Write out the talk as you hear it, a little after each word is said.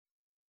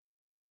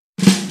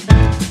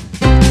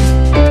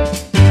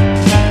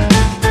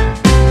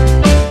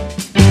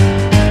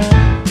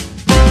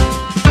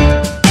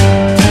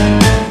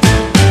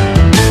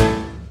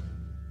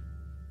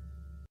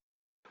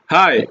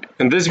Hi,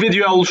 in this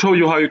video I will show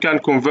you how you can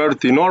convert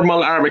the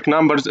normal Arabic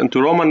numbers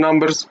into Roman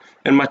numbers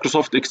in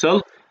Microsoft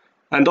Excel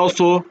and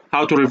also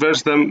how to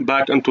reverse them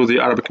back into the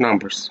Arabic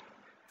numbers.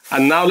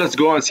 And now let's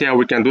go and see how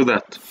we can do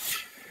that.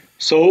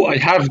 So I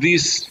have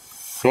these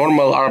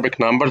normal Arabic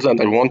numbers and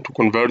I want to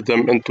convert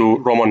them into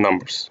Roman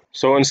numbers.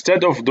 So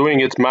instead of doing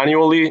it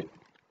manually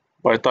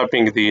by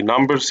typing the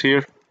numbers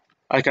here,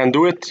 I can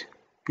do it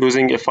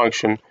using a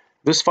function.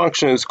 This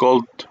function is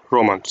called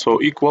Roman,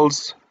 so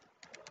equals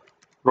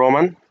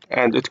Roman,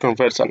 and it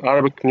converts an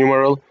Arabic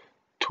numeral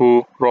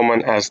to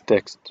Roman as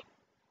text.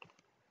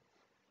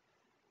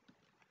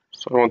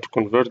 So I want to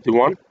convert the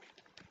 1,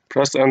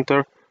 press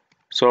enter.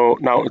 So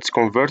now it's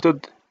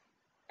converted.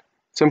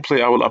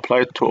 Simply I will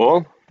apply it to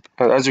all,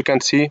 and as you can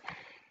see,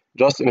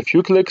 just in a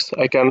few clicks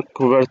I can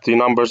convert the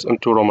numbers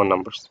into Roman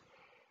numbers.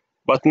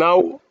 But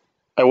now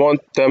I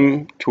want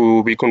them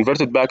to be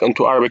converted back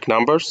into Arabic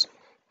numbers.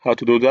 How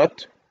to do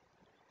that?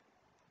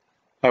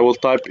 I will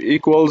type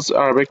equals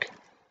Arabic,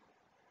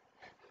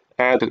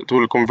 and it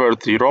will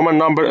convert the Roman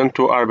number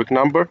into Arabic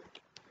number.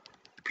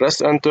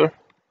 Press enter,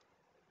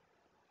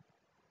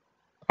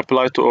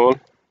 apply to all,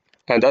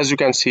 and as you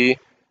can see,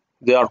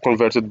 they are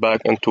converted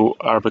back into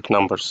Arabic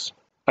numbers.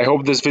 I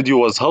hope this video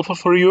was helpful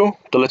for you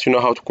to let you know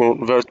how to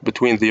convert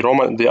between the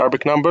Roman and the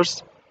Arabic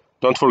numbers.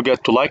 Don't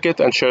forget to like it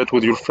and share it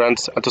with your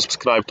friends and to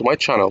subscribe to my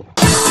channel.